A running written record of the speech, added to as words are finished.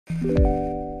จ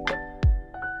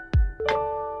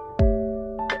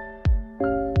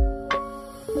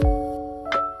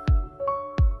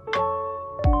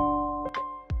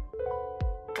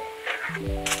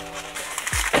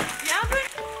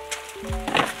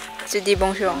ะดีบ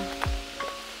งชง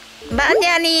บ้านย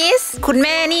านิสคุณแ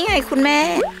ม่นี่ไงคุณแม่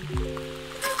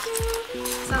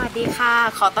สวัสดีค่ะ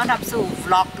ขอต้อนรับสู่ว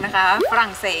ล็อกนะคะฝรั่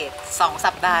งเศส2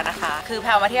 สัปดาห์นะคะคือแพ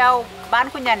ลมาเที่ยวบ้าน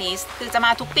คุณยานิสคือจะม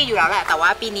าทุกปีอยู่แล้วแหละแต่ว่า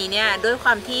ปีนี้เนี่ยด้วยคว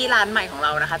ามที่ร้านใหม่ของเร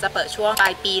านะคะจะเปิดช่วงปล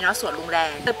ายปีเนาะสวนลุงแด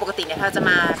งโดยปกติเนี่ยแพลจะ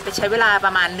มาไปใช้เวลาป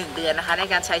ระมาณ1 เดือนนะคะใน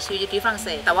การใช้ชีวิตอยู่ที่ฝรั่งเศ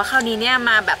สแต่ว่าคราวนี้เนี่ย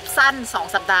มาแบบสั้น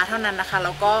2 สัปดาห์เท่านั้นนะคะแ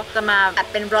ล้วก็จะมาอัด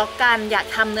เป็นบล็อกกันอยาก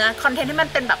ทำเนื้อคอนเทนต์ที่มัน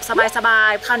เป็นแบบสบา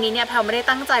ยๆคราวนี้เนี่ยแพลไม่ได้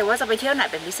ตั้งใจว่าจะไปเที่ยวไหน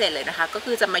เป็นพิเศษเลยนะคะก็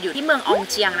คือจะมาอยู่ที่เมืององ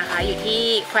เจียงนะคะอยู่ที่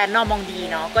แคว้นนอร์มองดี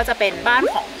เนาะก็จะเป็นบ้าน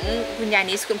ของคุณยา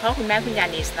นิสคุณพ่อคุณแม่คุณยา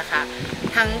นิสนะคะ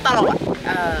ทั้งตลอด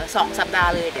2 สัปดา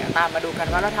ห์เลยเดี๋ยวตามมาดูกัน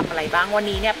ว่าเราทำอะไรบ้างวัน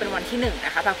นี้เนี่ยเป็นวันที่1น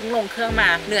ะคะเพิ่งลงเครื่องมา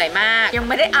เหนื่อยมากยัง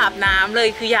ไม่ได้อาบน้ำเลย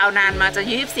คือยาวนานมาจะ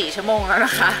24 ชั่วโมงแล้วน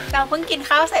ะคะเราเพิ่งกิน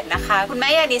ข้าวเสร็จนะคะคุณแม่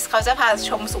ยานิสเขาจะพา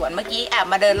ชมสวนเมื่อกี้แอบ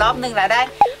มาเดินรอบนึงแล้วได้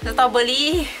สตรอเบอ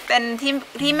รี่เป็น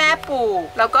ที่แม่ปลูก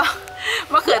แล้วก็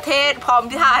มะเขือเทศพร้อม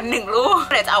ที่ทาน1 ลูก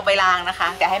เดี๋ยวจะเอาไปล้างนะคะ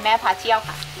เดี๋ยวให้แม่พาเที่ยว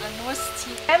ค่ะ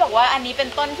แม่บอกว่าอันนี้เป็น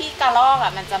ต้นที่กระรอก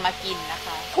มันจะมากินนะค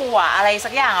ะถั่วอะไรสั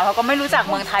กอย่างเขาก็ไม่รู้จัก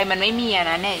เมืองไทยมันไม่มีน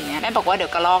ะเนี่ยอย่างเงี้ยแม่บอกว่าเดี๋ย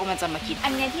วกระรอกมันจะมากินอั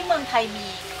นนี้ที่เมืองไทยมี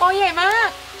ก็ใหญ่มาก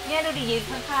เนี่ยดูดิยืน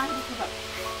ข้างๆดูคือแบบ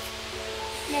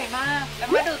ใหญ่มากแล้ว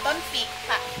มาดูต้นฟิก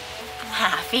ค่ะห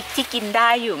าฟิกที่กินได้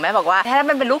อยู่แม่บอกว่าถ้า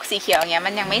มันเป็นลูกสีเขียวอย่างเงี้ย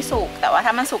มันยังไม่สุกแต่ว่าถ้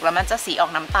ามันสุกแล้วมันจะสีออ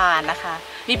กน้ำตาลนะคะ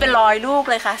มีเป็น100 ลูก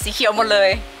เลยค่ะสีเขียวหมดเลย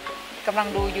กำลัง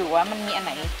ดูอยู่ว่ามันมีอันไห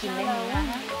นกินได้ไหม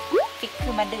ฟิกคื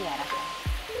อมะเดื่อนะคะ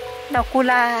ดอกกุ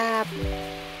หลาบ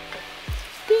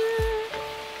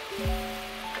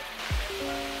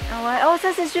เอาไว้โอ้ça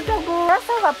c'est super beau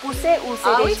ça va pousser ou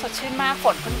c'est des สดชื่นมากฝ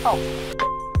นเพิ่งตก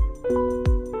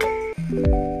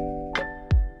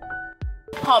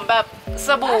หอมแบบส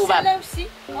บู่แบบ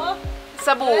ส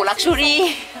บู่ลักชูรี่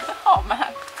หอมมา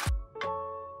ก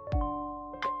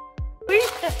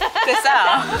เกิดซ่า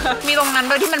มีตรงนั้น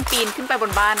โดยที่มันปีนขึ้นไปบ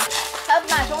นบ้านถ้า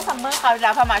มาช่วงซัมเมอร์คราวที่แ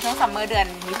ล้วพอมาช่วงซัมเมอร์เดือน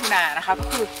มิถุนายนนะคะก็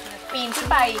คือปีนขึ้น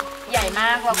ไปใหญ่ม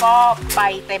ากแล้วก็ใบ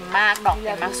เต็มมากดอกเ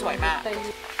ต็มมากสวยมาก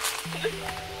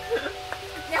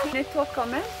nettoie quand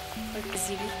même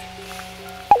basilic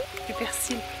du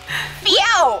persil เปรี้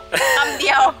ยวคำเ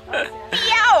ดียวเป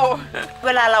รี้ยวเว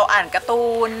ลาเราอ่านการ์ตู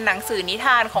นหนังสือนิท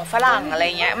านของฝรั่งอะไร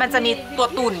เงี้ยมันจะมีตัว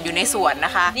ตุ่นอยู่ในสวนน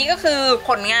ะคะนี่ก็คือผ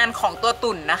ลงานของตัว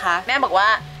ตุ่นนะคะแม่บอกว่า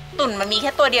ตุ่นมันมีแ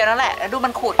ค่ตัวเดียวนั่นแหละแล้วดูมั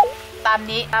นขุดตาม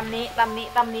นี้ค่ะ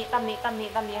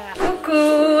กู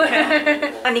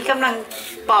ตอนนี้กำลัง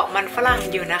ปอกมันฝรั่ง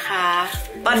อยู่นะคะ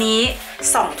ตอนนี้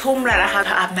2 ทุ่มแล้วนะคะ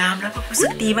อาบน้ำแล้วรู้สึ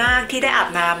กดีมากที่ได้อาบ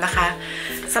น้ำนะคะ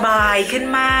สบายขึ้น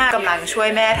มากกำลังช่วย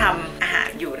แม่ทำอาหาร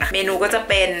อยู่นะเมนูก็จะ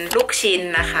เป็นลูกชิ้น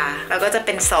นะคะแล้วก็จะเ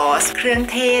ป็นซอสเครื่อง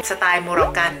เทศสไตล์โมร็อ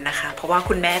กกันนะคะเพราะว่า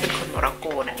คุณแม่เป็นคนโมร็อกโก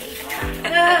นั่นเองค่ะ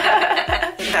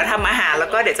เดี๋ยวทำอาหารแล้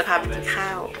วก็เดี๋ยวจะพาไปกินข้า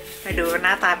วไปดูห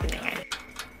น้าตาเป็นยังไง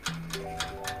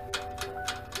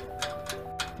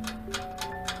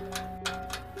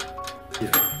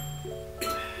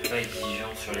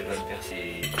exigeant sur les bonnes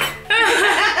percées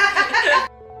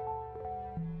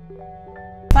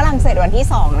ฝรั่งเศสวันที่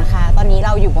2นะคะตอนนี้เร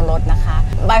าอยู่บนรถนะคะ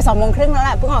บ่าย 2:30แล้วแห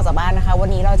ละเพิ่งออกจากบ้านนะคะวัน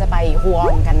นี้เราจะไปฮว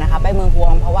งกันนะคะไปเมืองฮว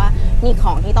งเพราะว่ามีข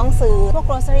องที่ต้องซื้อพวก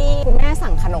grocery คุณแม่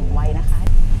สั่งขนมไว้นะคะ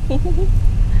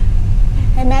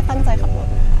ให้แม่ตั้งใจขับรถ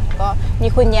นะคะก็มี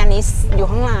คุณยานิสอยู่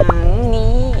ข้างหลัง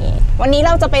นี่วันนี้เ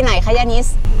ราจะไปไหนคะยานิส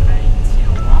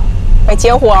ไปเ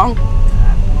ที่ยวฮวง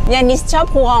ยานิสชอบ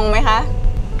ฮวงไหมคะ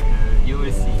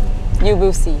ยูบิ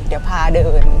ลซีเดี๋ยวพาเดิ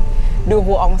นดูฮ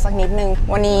วงสักนิดนึง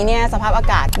วันนี้เนี่ยสภาพอา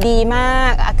กาศดีมา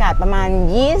กอากาศประมาณ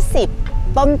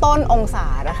20 ต้นองศา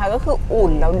นะคะก็คืออุ่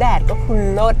นแล้วแดดก็คือ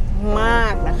เลิศมา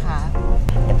กนะคะ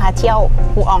เดี๋ยวพาเที่ยว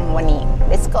ฮวงวันนี้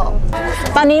let's go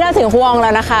ตอนนี้เราถึงฮวงแล้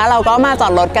วนะคะเราก็มาจอ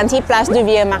ดรถกันที่ Place du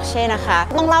Vieux-Marché นะคะ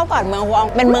ต้องเล่าก่อนเมืองฮวง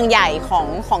เป็นเมืองใหญ่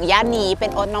ของย่านนี้เป็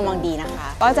นโอ๊ตนอร์มองดีนะคะ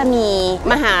ก็จะมี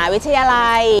มหาวิทยา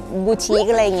ลัยบูติก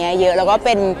อะไรเงี้ยเยอะแล้วก็เ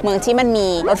ป็นเมืองที่มันมี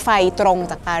รถไฟตรง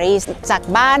จากปารีสจาก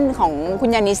บ้านของคุณ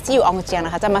ยานิสที่อยู่องเจียงน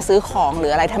ะคะจะมาซื้อของหรื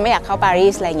ออะไรถ้าไม่อยากเข้าปารี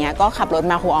สอะไรเงี้ยก็ขับรถ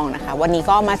มาฮวงนะคะวันนี้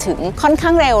ก็มาถึงค่อนข้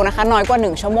างเร็วนะคะน้อยกว่า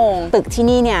1 ชั่วโมงตึกที่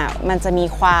นี่เนี่ยมันจะมี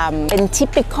ความเป็น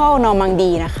typical นอร์มัง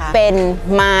ดีนะคะเป็น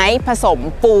ไม้ผสม ม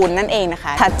ปูนนั่นเองนะค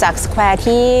ะถัดจากสแควร์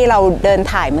ที่เราเดิน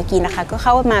ถ่ายเมื่อกี้นะคะก็เ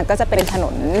ข้ามาก็จะเป็นถน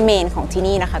นเมนของที่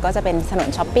นี่นะคะก็จะเป็นถนน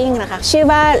ช้อปปิ้งนะคะชื่อ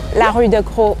ว่า La Rue de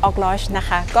Coastline นะ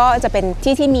คะก็จะเป็น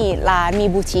ที่ที่มีร้านมี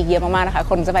บูติกเยอะมากๆนะคะ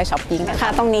คนจะไปช้อปปิ้งนะคะ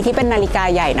ตรงนี้ที่เป็นนาฬิกา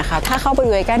ใหญ่นะคะถ้าเข้าไปดู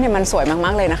ใกล้ๆเนี่ยมันสวยม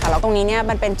ากๆเลยนะคะแล้วตรงนี้เนี่ย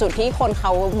มันเป็นจุดที่คนเข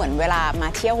าเหมือนเวลามา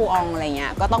เที่ยวฮูอองอะไรเงี้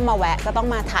ยก็ต้องมาแวะก็ต้อง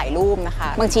มาถ่ายรูปนะคะ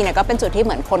บางทีเนี่ยก็เป็นจุดที่เห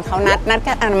มือนคนเขานัด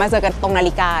กันมาเจอกันตรงนา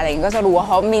ฬิกาอะไรเงี้ยก็จะรู้ว่าเ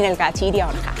ขามีนาฬิกาที่เดียว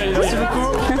นะคะ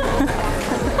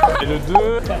Et le 2.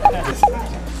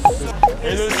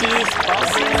 Et le 6.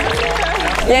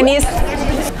 Yanis,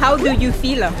 how do you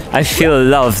feel? I feel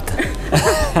loved.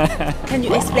 Can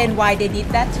you explain why they did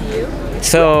that to you?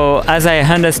 So, as I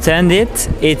understand it,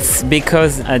 it's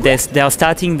because they are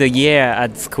starting the year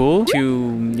at school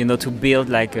to build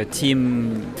like a team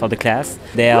for the class.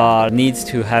 There are needs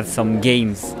to have some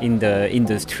games in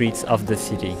the streets of the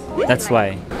city. That's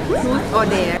why. Food or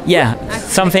dare? Yeah,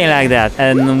 something like that.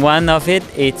 And one of it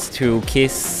is to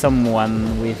kiss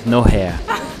someone with no hair.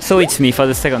 So it's me for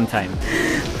the second time.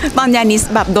 ตอนยานิส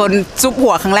แบบโดนซุป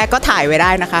หัวครั้งแรกก็ถ่ายไว้ไ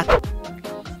ด้นะคะ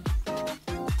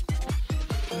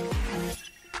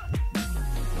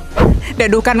เดี๋ยว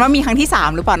ดูกันว่ามีครั้งที่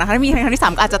3หรือเปล่านะคะถ้ามีครั้งที่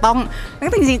3ก็อาจจะต้อง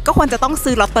จริงๆก็ควรจะต้อง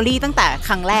ซื้อลอตเตอรี่ตั้งแต่ค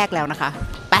รั้งแรกแล้วนะคะ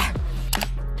ไป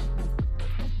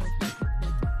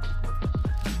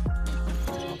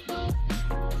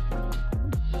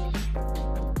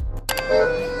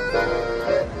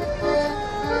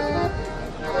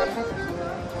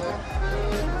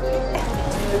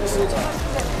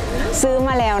ซื้อ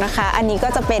มาแล้วนะคะอันนี้ก็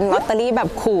จะเป็นลอตเตอรี่แบบ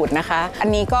ขูดนะคะอัน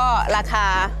นี้ก็ราคา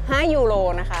5 ยูโร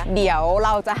นะคะเดี๋ยวเร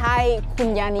าจะให้คุณ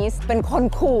ยานิสเป็นคน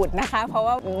ขูดนะคะเพราะ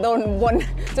ว่าโดนวน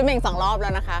จุ๊บเม่ง2 รอบแล้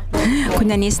วนะคะคุณ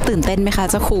ยานิสตื่นเต้นไหมคะ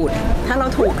จะขูดถ้าเรา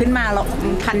ถูกขึ้นมาเรา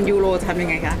1,000 ยูโรทำยัง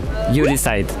ไงคะ You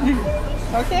decide.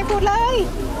 โอเคพูดเลย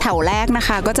แถวแรกนะค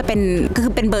ะก็จะเป็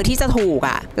นเบอร์ที่จะถูก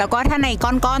อ่ะแล้วก็ถ้าในก้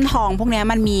อนทองพวกนี้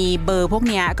มันมีเบอร์พวก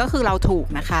นี้ก็คือเราถูก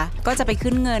นะคะก็จะไป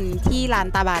ขึ้นเงินที่ร้าน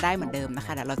ตาบาได้เหมือนเดิมนะค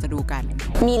ะเดี๋ยวเราจะดูกัน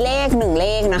มีเลข1เล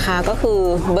ขนะคะก็คือ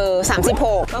เบอร์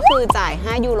36ก็คือจ่าย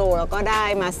5 ยูโรแล้วก็ได้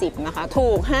มา10นะคะถู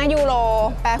ก5 ยูโร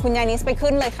แปลคุณยานิสไป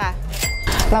ขึ้นเลยค่ะ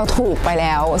เราถูกไปแ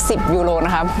ล้ว10 ยูโรน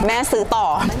ะคะแม่ซื้อต่อ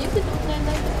ไ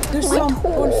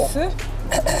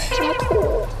ม่ถู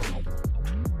ก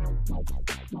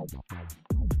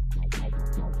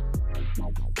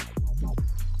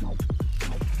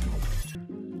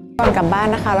ก่อนกลับบ้าน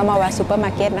นะคะเรามาแวะซูเปอร์มา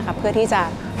ร์เก็ตนะคะเพื่อที่จะ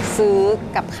ซื้อ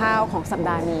กับข้าวของสัป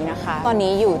ดาห์นี้นะคะตอน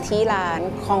นี้อยู่ที่ร้าน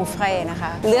คองเฟรนะค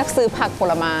ะเลือกซื้อผักผ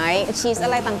ลไม้ชีสอะ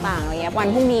ไรต่างๆอะไรเงี้ยวัน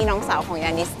พรุ่งนี้น้องสาวของย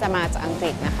านิสจะมาจากอังก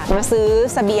ฤษนะคะมาซื้อ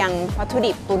เสบียงวัตถุ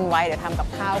ดิบตุนไว้เดี๋ยวทำกับ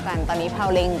ข้าวกันตอนนี้พาว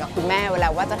เล็งกับคุณแม่เวลา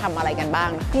ว่าจะทำอะไรกันบ้าง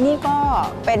นะที่นี่ก็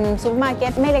เป็นซูเปอร์มาร์เก็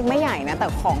ตไม่เล็กไม่ใหญ่นะแต่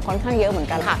ของค่อนข้างเยอะเหมือน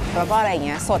กันผักแล้วก็อะไรเ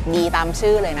งี้ยสดดีตาม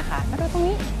ชื่อเลยนะคะแล้วก็ตรง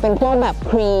นี้เป็นพวกแบบ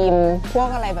ครีมพวก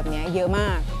อะไรแบบนี้เยอะม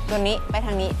ากตัวนี้ไปท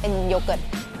างนี้เป็นโยเกิร์ต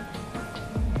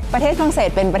ประเทศฝรั่งเศส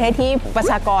เป็นประเทศที่ประ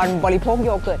ชากรบริโภคโย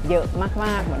เกิร์ตเยอะม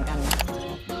ากๆเหมือนกัน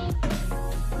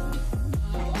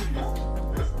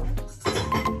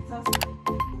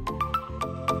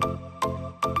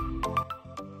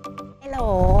ฮัลโหล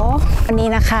วันนี้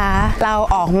นะคะเรา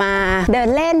ออกมาเดิน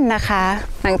เล่นนะคะ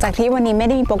หลังจากที่วันนี้ไม่ไ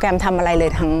ด้มีโปรแกรมทำอะไรเลย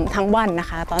ทั้งวันนะ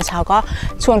คะตอนเช้าก็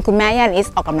ชวนคุณแม่ยานิส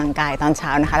ออกกำลังกายตอนเช้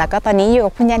านะคะแล้วก็ตอนนี้อยู่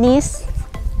กับคุณยานิส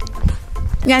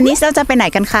เราจะไปไหน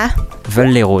กันคะ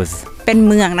veules-les-roses. เป็น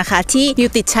เมืองนะคะที่อ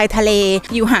ยู่ติดชายทะเล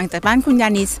อยู่ห่างจากบ้านคุณยา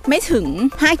นิสไม่ถึง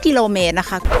5 กิโลเมตรนะ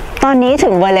คะตอนนี้ถึ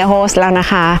งveules-les-rosesแล้วนะ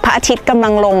คะพระอาทิตย์กำลั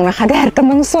งลงนะคะแดดก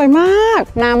ำลังสวยมาก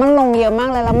น้ำมันลงเยอะมาก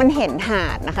เลยแล้วมันเห็นหา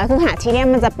ดนะคะคือหาดที่นี่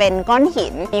มันจะเป็นก้อนหิ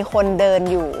นมีคนเดิน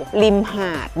อยู่ริมห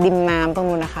าดริมน้ำตรง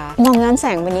นู้นนะคะมองย้อนแส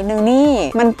งไปนิดนึงนี่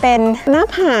มันเป็นหน้า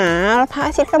ผาพระอ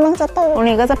าทิตย์กำลังจะตกตรง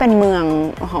นี้ก็จะเป็นเมือง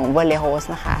ของveules-les-roses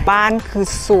นะคะบ้านคือ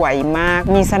สวยมาก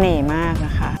มีเสน่ห์มากน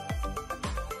ะคะ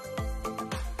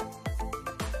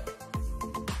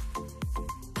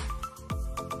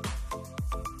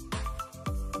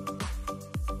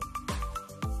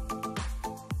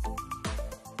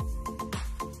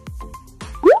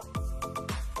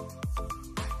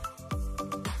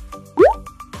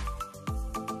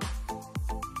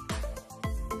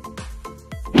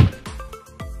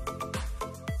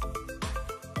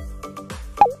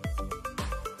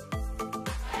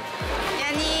ยา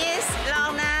นิสลอ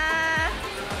งนะ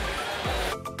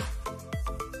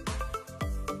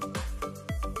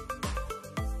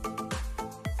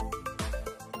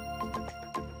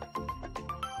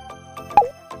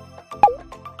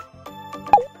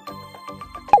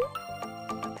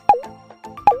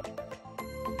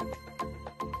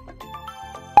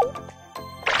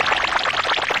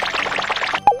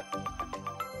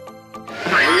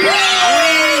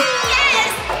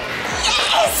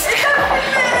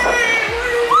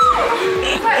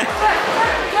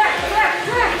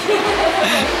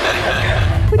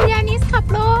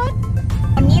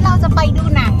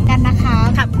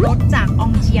รถจากออ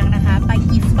งเชียงนะคะไป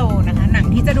อิฟโตนะคะหนัง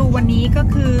ที่จะดูวันนี้ก็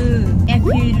คือแอ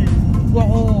พิลวอ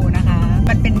โอนะคะ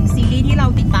มันเป็นซีรีส์ที่เรา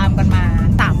ติดตามกันมา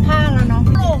3 ภาคแล้วเนาะ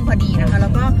โล่งพอดีนะคะแล้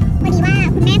วก็พอดีว่า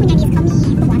คุณแม่คุณยานิสเขามี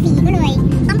ตั๋วฟรีก็เลย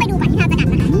ต้องไปดูก่อนที่เราจะกลับ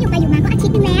นะคะนี่อยู่ไปอยู่มาก็อาทิต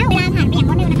ย์นึงแล้วเวลาผ่านไปอย่าง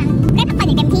รวดเร็วนะคะได้พักผ่อนอ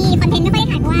ย่างเต็มที่คอนเทนต์ไม่ค่อยได้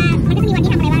ถ่ายเพราะว่ามันก็จะมีวัน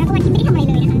ที่ทำอะไรบ้างแล้วก็วันที่ไม่ได้ทำอะไรเ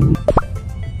ลยนะคะ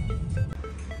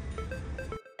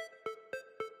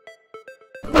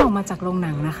ออกมาจากโรงห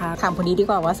นังนะคะถามคนนี้ดี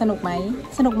กว่าว่าสนุกไหม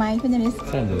คุณยานิส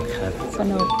สนุกครับส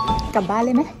นุกกลับบ้านเล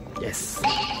ยไหม yes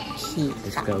ขี่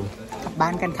let's ค่ะ go กลับบ้า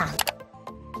นกันค่ะ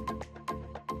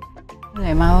เหนื่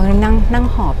อยมากนั่ง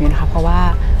หอบอยู่นะคะเพราะว่า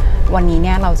วันนี้เ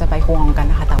นี่ยเราจะไปฮวงกัน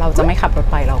นะคะแต่เราจะไม่ขับรถ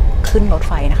ไปเราขึ้นรถ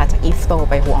ไฟนะคะจากอีฟโต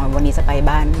ไปฮวงวันนี้จะไป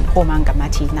บ้านโฮมังกับมา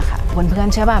ชินะคะเพื่อน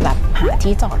ๆเชื่อป่ะแบบหา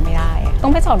ที่จอดไม่ได้ต้อ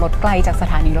งไปจอดรถไกลจากส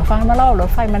ถานีรถไฟเมื่อรถ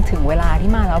ไฟมันถึงเวลาที่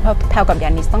มาแล้วแพลกับยา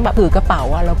นิสต้องแบบถือกระเป๋า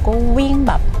แล้วก็วิ่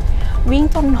ง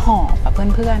จนหอบแบบ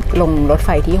เพื่อนๆลงรถไฟ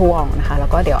ที่ฮวงนะคะแล้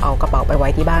วก็เดี๋ยวเอากระเป๋าไปไว้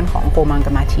ที่บ้านของโฮมัง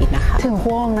กับมาชินะคะถึงฮ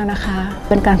วงแล้วนะคะ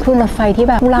เป็นการขึ้นรถไฟที่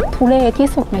แบบทุลักทุเลที่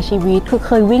สุดในชีวิตคือเ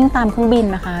คยวิ่งตามเครื่องบิน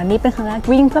นะคะนี่เป็นครั้งแรก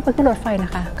วิ่งเพื่อไปขึ้นรถไฟน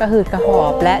ะคะกระหืดกระหอ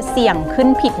บและเสี่ยงขึ้น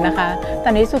ผิดนะคะแต่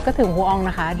ในที่สุดก็ถึงฮวง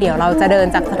นะคะเดี๋ยวเราจะเดิน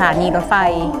จากสถานีรถไฟ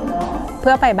เ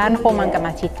พื่อไปบ้านโฮมังกับม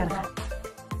าชิกันค่ะ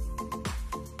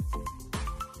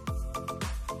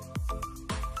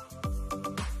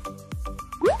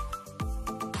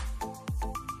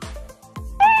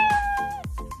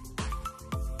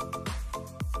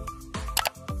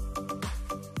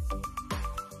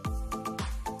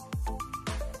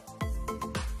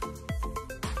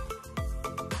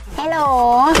ฮัลโหล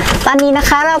ตอนนี้นะ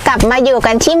คะเรากลับมาอยู่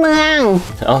กันที่เมือง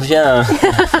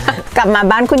กลับมา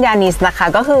บ้านคุณยานิสนะคะ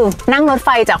ก็คือนั่งรถไฟ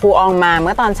จากฮูอองมาเ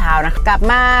มื่อตอนเช้านะคะกลับ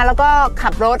มาแล้วก็ขั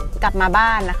บรถกลับมาบ้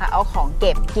านนะคะเอาของเ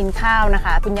ก็บกินข้าวนะค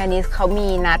ะคุณยานิสเขามี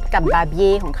นัดกับบาร์เบี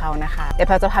ยของเขานะคะเดี๋ยว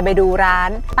เราจะพาไปดูร้าน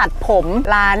ตัดผม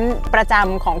ร้านประจ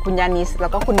ำของคุณยานิสแล้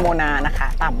วก็คุณโมนานะคะ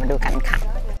ตามมาดูกันค่ะ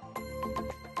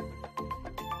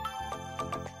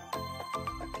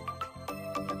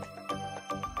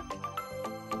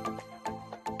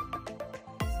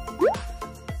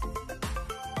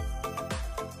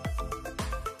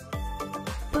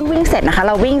วิ่งเสร็จนะคะเ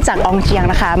ราวิ่งจากอองเชียง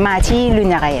นะคะมาที่ลุน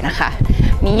ยาเรนะคะ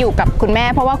นี่อยู่กับคุณแม่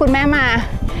เพราะว่าคุณแม่มา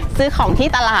ซื้อของที่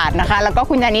ตลาดนะคะแล้วก็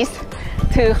คุณยานิส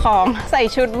ถือของใส่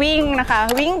ชุดวิ่งนะคะ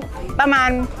วิ่งประมาณ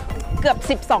เกือ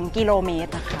บ12 กิโลเมต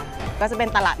รนะคะก็จะเป็น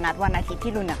ตลาดนัดวันอาทิตย์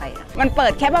ที่ลุนยาเรมันเปิ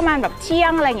ดแค่ประมาณแบบเที่ย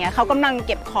งอะไรเงี้ยเขากำลังเ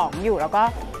ก็บของอยู่แล้วก็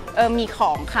มีข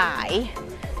องขาย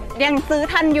ยังซื้อ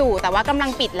ทันอยู่แต่ว่ากำลัง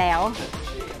ปิดแล้ว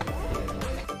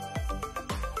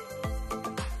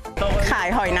ขาย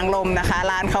หอยนางรมนะคะ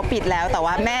ร้านเขาปิดแล้วแต่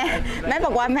ว่าแม่บ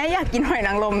อกว่าแม่อยากกินหอยน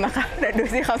างรมนะคะเดี๋ยวดู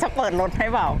สิเขาจะเปิดรถให้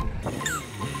เปล่า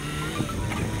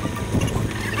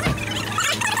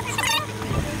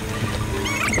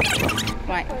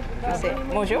ไม่เสร็จ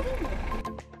โมชู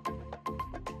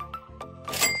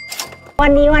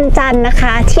วันนี้วันจันทร์นะค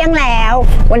ะเที่ยงแล้ว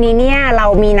วันนี้เนี่ยเรา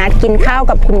มีนัดกินข้าว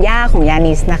กับคุณย่าของยา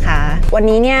นิสนะคะวัน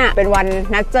นี้เนี่ยเป็นวัน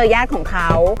นัดเจอญาติของเขา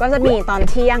ก็จะมีตอน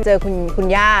เที่ยงเจอคุณ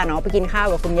ย่าเนาะไปกินข้าว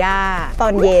กับคุณย่าตอ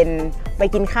นเย็นไป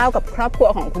กินข้าวกับครอบครัว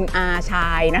ของคุณอาชา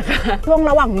ยนะคะช่วง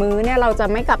ระหว่างมื้อเนี่ยเราจะ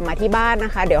ไม่กลับมาที่บ้านน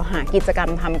ะคะเดี๋ยวหากิจกรร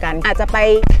มทำกันอาจจะไป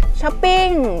ช้อปปิ้ง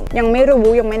ยังไม่รู้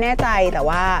ยังไม่แน่ใจแต่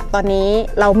ว่าตอนนี้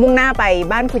เรามุ่งหน้าไป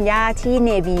บ้านคุณย่าที่เน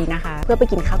วีนะคะเพื่อไป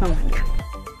กินข้าวกลางวันค่ะ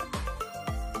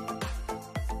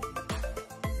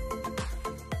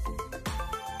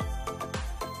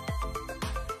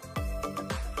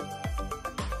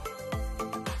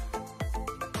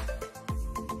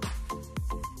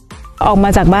ออกม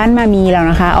าจากบ้านมามีแล้ว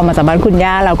นะคะออกมาจากบ้านคุณ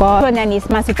ย่าแล้วก็ชวนยานิส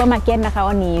มาซูเปอร์มาร์เก็ตนะคะ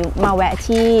วันนี้มาแวะ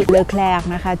ที่เลอแคลร์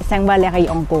นะคะแซงวาเลรี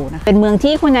องโกนะคะเป็นเมือง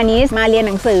ที่คุณยานิสมาเรียนห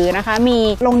นังสือนะคะมี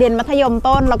โรงเรียนมัธยม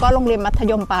ต้นแล้วก็โรงเรียนมัธ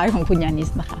ยมปลายของคุณยานิส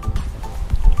นะคะ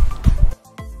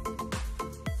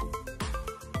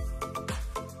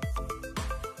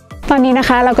ตอนนี้นะ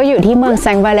คะเราก็อยู่ที่เมืองแซ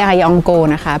งวาเลรีองโก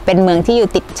นะคะเป็นเมืองที่อยู่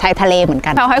ติดชายทะเลเหมือนกั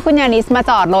นเขาให้คุณยานิสมา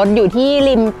จอดรถอยู่ที่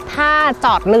ริมท่าจ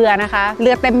อดเรือนะคะเรื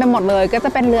อเต็มไปหมดเลยก็จะ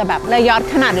เป็นเรือแบบเรือยอท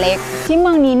ขนาดเล็กที่เ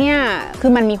มืองนี้เนี่ยคื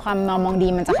อมันมีความนอร์มองดี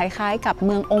มันจะคล้ายๆกับเ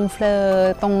มืององเฟลอ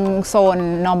ตรงโซน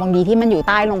นอร์มองดีที่มันอยู่ใ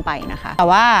ต้ลงไปนะคะแต่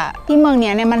ว่าที่เมือง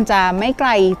นี้เนี่ยมันจะไม่ไกล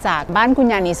จากบ้านคุณ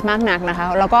ยานิสมากนักนะคะ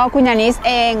แล้วก็คุณยานิสเ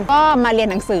องก็มาเรียน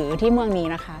หนังสือที่เมืองนี้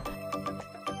นะคะ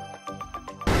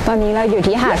ตอนนี้เราอยู่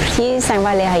ที่หาดที่แซงว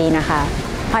าเลรีนะคะ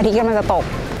พระอาทิตย์กำลังจะตก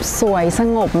สวยส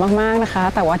งบมากๆนะคะ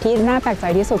แต่ว่าที่น่าแปลกใจ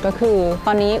ที่สุดก็คือต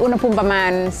อนนี้อุณหภูมิประมา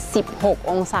ณ16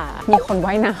 องศามีคน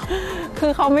ว่ายน้ำคื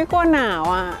อเขาไม่กลัวหนาว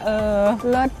อ่ะ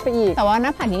เลิศไปอีกแต่ว่าหน้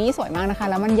าผาที่นี่สวยมากนะคะ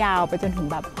แล้วมันยาวไปจนถึง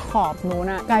แบบขอบนู้น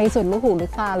อ่ะไกลสุดลูกหูลู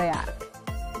กตาเลยอ่ะ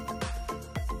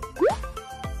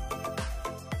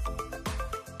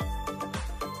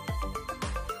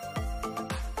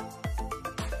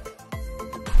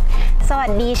สวั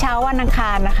สดีเช้าวันอังค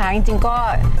ารนะคะจริงๆก็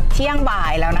เที่ยงบ่า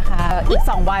ยแล้วนะคะอีก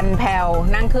2วันแพลว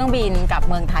นั่งเครื่องบินกลับ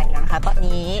เมืองไทยแล้วนะคะตอน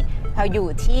นี้แพลวอยู่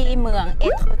ที่เมืองเอ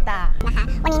ทรูตานะคะ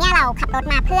วันนี้เนี่ยเราขับรถ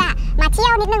มาเพื่อมาเที่ย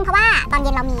วนิดนึงเพราะว่าตอนเ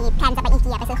ย็นเรามีแพลนจะไปอีเ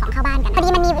กียไปซื้อของเข้าบ้านกันพอดี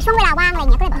มันมีช่วงเวลาว่างอะไรเ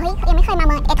งี้ยก็เลยบอกเฮ้ยยังไม่เคยมา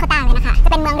เมืองเอทรูตาเลยนะคะจะ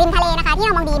เป็นเมืองริมทะเลนะคะที่เร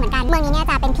ามองดีเหมือนกันเมืองนี้เนี่ย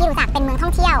จะเป็นที่รู้จักเป็นเมืองท่อ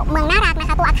งเที่ยวเมืองน่ารักนะค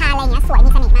ะตัวอาคารอะไรเงี้ยสวยมี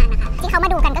เสน่ห์มากนะคะที่เขามา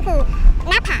ดูกันก็คือ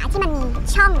หน้าผาที่มันมี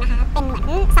ช่องนะคะเป็นเหมือน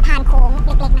สะพานโค้งเ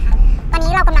ล็กๆนะคะตอน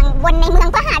นี้เรากำลังวนในเมือง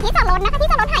เพื่อหาที่จอดรถนะคะที่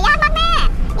จอดรถหายากมากแม่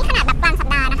นี่ขนาดแบบกลางสัป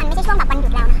ดาห์นะคะไม่ใช่ช่วงแบบวันหยุ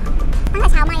ดแล้วนะคะตั้งแต่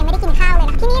เช้ามายังไม่ได้กินข้าวเลย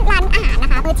นะที่นี่ร้านอาหารนะ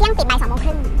คะมื้อเที่ยงปิดบ่าย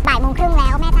 2:30 บ่าย 1:30แล้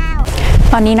วแม่เจ้า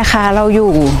ตอนนี้นะคะเราอ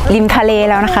ยู่ริมทะเล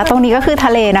แล้วนะคะตรงนี้ก็คือท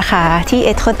ะเลนะคะที่เอ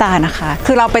ทรูตานะคะ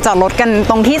คือเราไปจอดรถกัน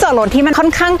ตรงที่จอดรถที่มันค่อ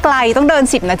นข้างไกลต้องเดิน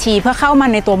10 นาทีเพื่อเข้ามา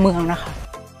ในตัวเมืองนะคะ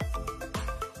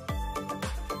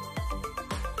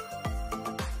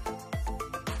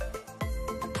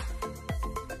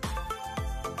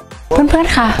เพื่อน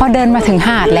ๆคะพอเดินมาถึงห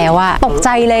าดแล้วอะตกใจ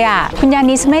เลยอะคุณยา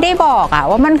นิสไม่ได้บอกอะ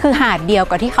ว่ามันคือหาดเดียว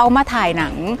กับที่เขามาถ่ายหนั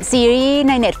งซีรีส์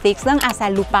ใน Netflix เรื่องอาแซ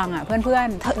นลูปังอะเพื่อน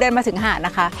ๆเดินมาถึงหาดน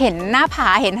ะคะเห็นหน้าผา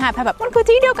เห็นหาดแบบมันคือ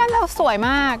ที่เดียวกันแล้วสวย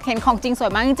มากเห็นของจริงสว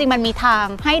ยมากจริงๆมันมีทาง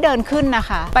ให้เดินขึ้นนะ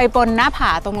คะไปบนหน้าผ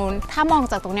าตรงนู้นถ้ามอง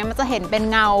จากตรงนี้มันจะเห็นเป็น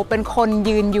เงาเป็นคน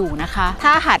ยืนอยู่นะคะถ้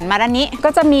าหันมาด้านนี้ก็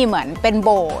จะมีเหมือนเป็นโ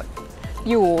บสถ์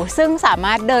อยู่ซึ่งสาม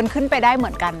ารถเดินขึ้นไปได้เห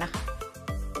มือนกันนะคะ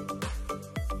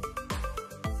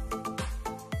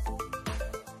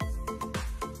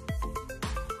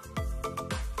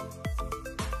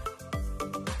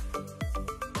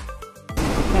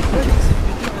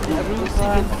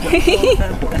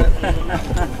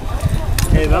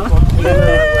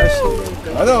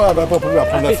Ah non, on va pas pouvoir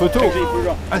prendre la photo.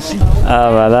 Ah si. Ah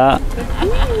voilà.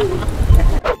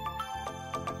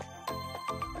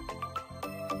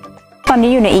 ตอน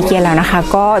นี้อยู่ในอีเกียแล้วนะคะ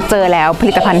ก็เจอแล้วผ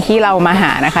ลิตภัณฑ์ที่เรามาห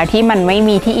านะคะที่มันไม่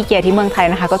มีที่อีเกียที่เมืองไทย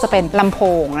นะคะก็จะเป็นลำโพ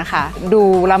งนะคะดู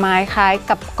ละไม้คล้าย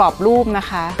กับกรอบรูปนะ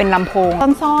คะเป็นลำโพง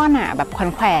ซ่อนๆอ่ะแบบแ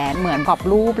ขวนเหมือนกรอบ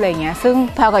รูปอะไรเงี้ยซึ่ง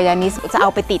แพลกับยานิสจะเอา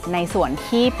ไปติดในส่วน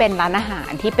ที่เป็นร้านอาหาร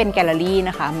ที่เป็นแกลเลอรี่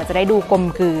นะคะมันจะได้ดูกลม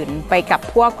กลืนไปกับ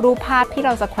พวกรูปภาพที่เร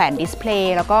าจะแขวนดิสเพล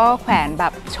ย์แล้วก็แขวนแบ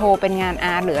บโชว์เป็นงานอ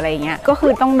าร์ตหรืออะไรเงี้ยก็คื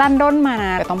อต้องดันด้นมา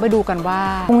นะแต่ต้องไปดูกันว่า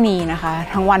พรุ่งนี้นะคะ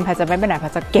ทั้งวันแพลจะไม่ไปไหนแพล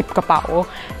จะเก็บกระเป๋า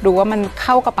ดูว่ามันเ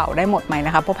ข้ากระเป๋าได้หมดไหมน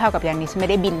ะคะเพราะแพลกับยานิสไม่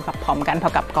ได้บินพร้อมกันพอ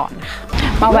กลับก่อนนะคะ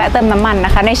มาแวะเติมน้ำมันน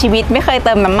ะคะในชีวิตไม่เคยเ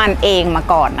ติมน้ำมันเองมา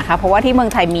ก่อนนะคะเพราะว่าที่เมือง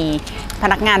ไทยมีพ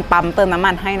นักงานปั๊มเติมน้ำ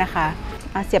มันให้นะคะ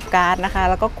เสียบการ์ดนะคะ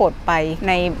แล้วก็กดไป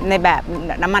ในแบบ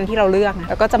น้ำมันที่เราเลือก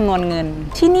แล้วก็จำนวนเงิน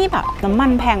ที่นี่แบบน้ำมั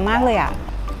นแพงมากเลยอ่ะ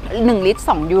1 ลิตร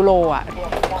 2 ยูโรอ่ะ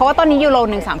เพราะว่าตอนนี้ยูโร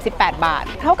นึง38 บาท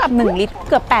เท่ากับ1 ลิตร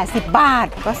เกือบ80 บาท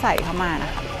ก็ใส่เข้ามาน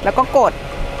ะแล้วก็กด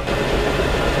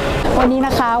วันนี้น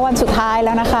ะคะวันสุดท้ายแ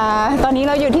ล้วนะคะตอนนี้เ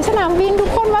ราอยู่ที่สนามบินทุก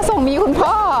คนมาส่งมีคุณ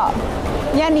พ่อ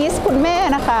ยานิสคุณแม่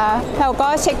นะคะเราก็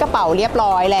เช็คกระเป๋าเรียบ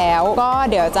ร้อยแล้วก็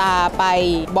เดี๋ยวจะไป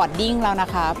บอร์ดดิ้งแล้วนะ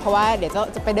คะเพราะว่าเดี๋ยว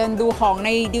จะไปเดินดูของใน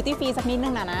ดิวตี้ฟรีสักนิดนึ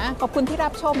งนะขอบคุณที่รั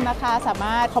บชมนะคะสาม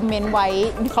ารถคอมเมนต์ไว้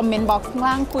คอมเมนต์บ็อกซ์ข้าง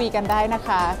ล่างคุยกันได้นะค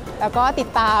ะแล้วก็ติด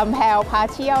ตามแพลวพา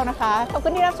เที่ยวนะคะขอบคุ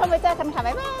ณที่รับชมไว้เจอกันค่ะ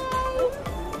บ๊ายบาย